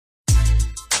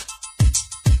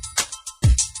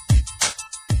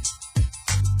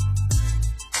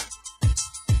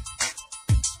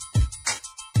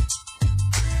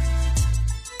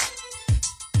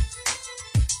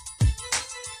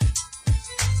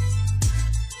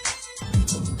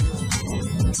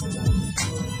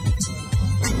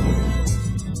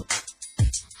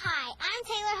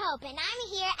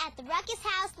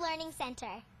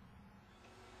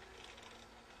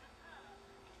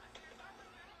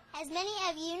As many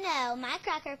of you know, Mike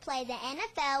Rucker played the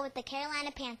NFL with the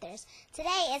Carolina Panthers.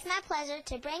 Today, it's my pleasure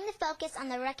to bring the focus on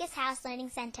the Ruckus House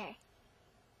Learning Center.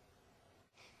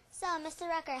 So, Mr.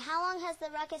 Rucker, how long has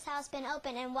the Ruckus House been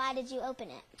open and why did you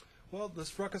open it? Well,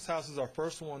 this Ruckus House is our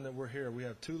first one that we're here. We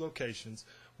have 2 locations.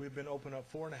 We've been open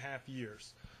up 4.5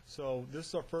 years. So this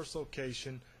is our first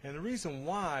location, and the reason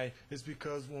why is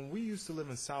because when we used to live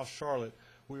in South Charlotte,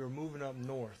 we were moving up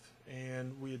north,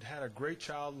 and we had a great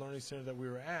child learning center that we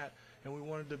were at, and we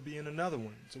wanted to be in another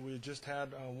one. So we had just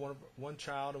had one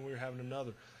child, and we were having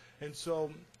another. And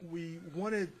so we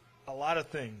wanted a lot of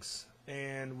things,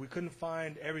 and we couldn't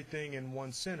find everything in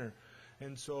one center.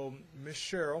 And so Miss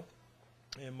Cheryl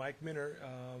and Mike Minner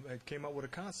had came up with a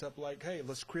concept like, hey,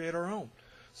 let's create our own.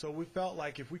 So we felt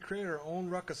like if we created our own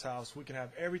Ruckus House, we can have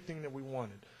everything that we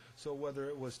wanted. So whether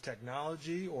it was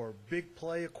technology or big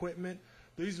play equipment,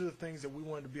 these are the things that we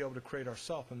wanted to be able to create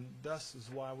ourselves, and thus is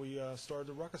why we started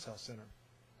the Ruckus House Center.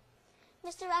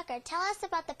 Mr. Rucker, tell us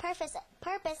about the purpose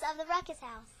of the Ruckus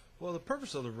House. Well, the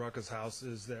purpose of the Ruckus House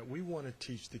is that we want to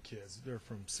teach the kids. They're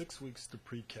from 6 weeks to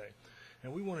pre-K.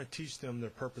 And we want to teach them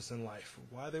their purpose in life,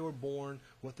 why they were born,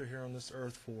 what they're here on this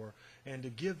earth for, and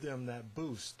to give them that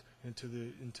boost into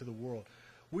the world.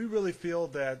 We really feel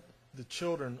that the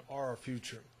children are our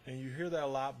future. And you hear that a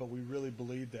lot, but we really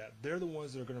believe that. They're the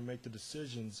ones that are going to make the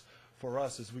decisions for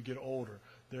us as we get older.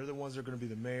 They're the ones that are going to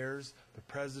be the mayors, the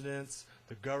presidents,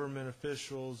 the government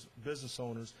officials, business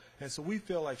owners. And so we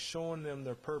feel like showing them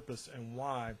their purpose and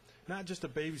why, not just a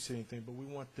babysitting thing, but we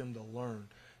want them to learn.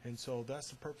 And so that's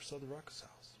the purpose of the Ruckus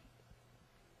House.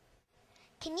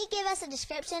 Can you give us a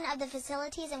description of the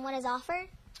facilities and what is offered?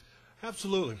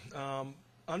 Absolutely.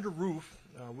 Under roof,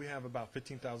 we have about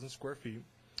 15,000 square feet.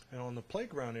 And on the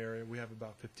playground area, we have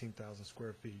about 15,000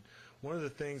 square feet. One of the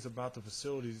things about the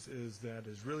facilities is that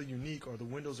is really unique, or the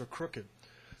windows are crooked.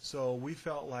 So we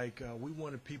felt like we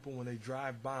wanted people, when they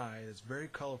drive by, it's very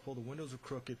colorful, the windows are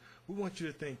crooked. We want you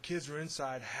to think kids are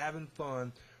inside having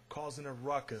fun, causing a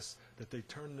ruckus, that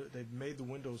they've made the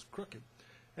windows crooked.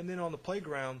 And then on the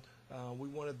playground, we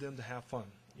wanted them to have fun.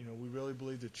 You know, we really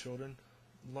believe that children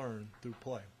learn through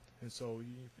play. And so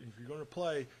if you're going to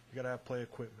play, you got to have play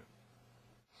equipment.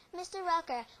 Mr.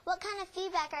 Rucker, what kind of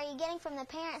feedback are you getting from the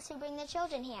parents who bring their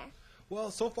children here? Well,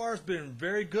 so far it's been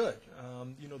very good.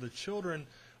 You know, the children,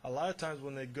 a lot of times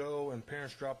when they go and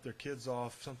parents drop their kids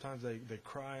off, sometimes they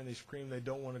cry and they scream they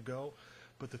don't want to go.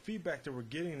 But the feedback that we're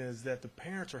getting is that the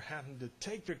parents are having to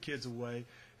take their kids away.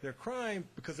 They're crying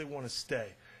because they want to stay.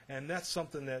 And that's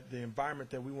something that the environment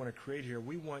that we want to create here,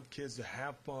 we want kids to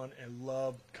have fun and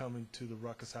love coming to the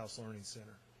Ruckus House Learning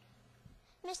Center.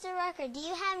 Mr. Rucker, do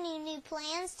you have any new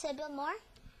plans to build more?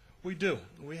 We do.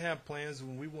 We have plans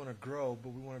when we want to grow,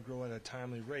 but we want to grow at a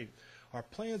timely rate. Our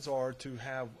plans are to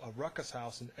have a Ruckus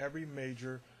House in every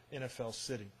major NFL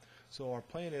city. So our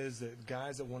plan is that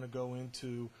guys that want to go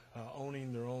into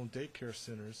owning their own daycare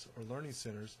centers or learning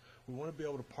centers, we want to be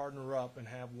able to partner up and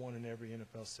have one in every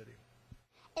NFL city.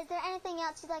 Is there anything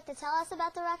else you'd like to tell us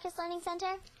about the Ruckus Learning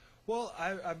Center? Well,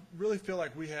 I really feel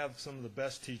like we have some of the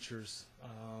best teachers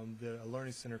that a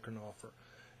learning center can offer.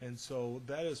 And so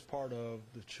that is part of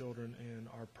the children, and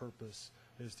our purpose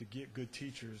is to get good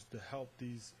teachers to help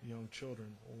these young children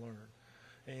learn.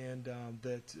 And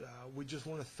we just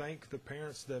want to thank the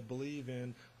parents that believe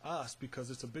in us, because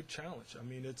it's a big challenge. I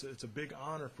mean, it's a big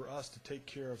honor for us to take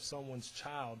care of someone's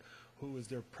child who is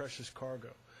their precious cargo.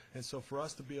 And so for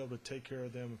us to be able to take care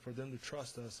of them and for them to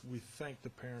trust us, we thank the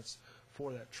parents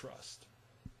for that trust.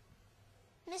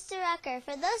 Mr. Rucker,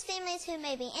 for those families who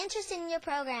may be interested in your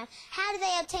program, how do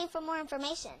they obtain for more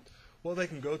information? Well, they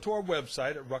can go to our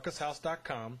website at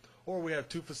ruckushouse.com, or we have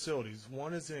 2 facilities.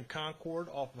 One is in Concord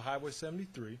off of Highway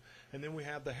 73, and then we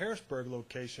have the Harrisburg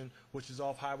location, which is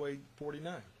off Highway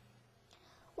 49.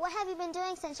 What have you been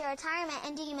doing since your retirement,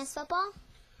 and do you miss football?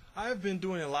 I've been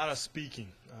doing a lot of speaking,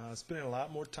 spending a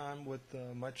lot more time with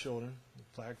my children,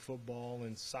 flag football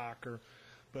and soccer.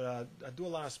 But I do a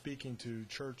lot of speaking to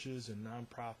churches and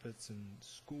nonprofits and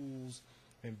schools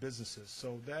and businesses.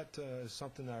 So that is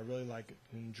something that I really like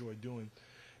and enjoy doing.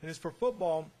 And as for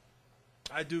football,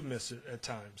 I do miss it at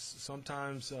times.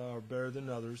 Sometimes are better than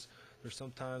others. There's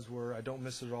some times where I don't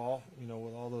miss it at all, you know,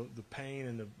 with all the pain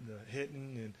and the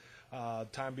hitting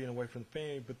and time being away from the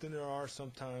family. But then there are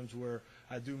some times where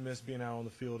I do miss being out on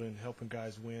the field and helping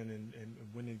guys win and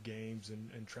winning games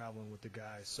and traveling with the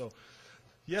guys. So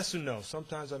yes and no.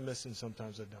 Sometimes I miss it and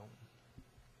sometimes I don't.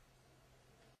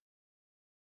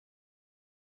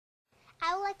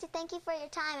 I would like to thank you for your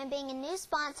time and being a new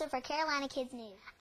sponsor for Carolina Kids News.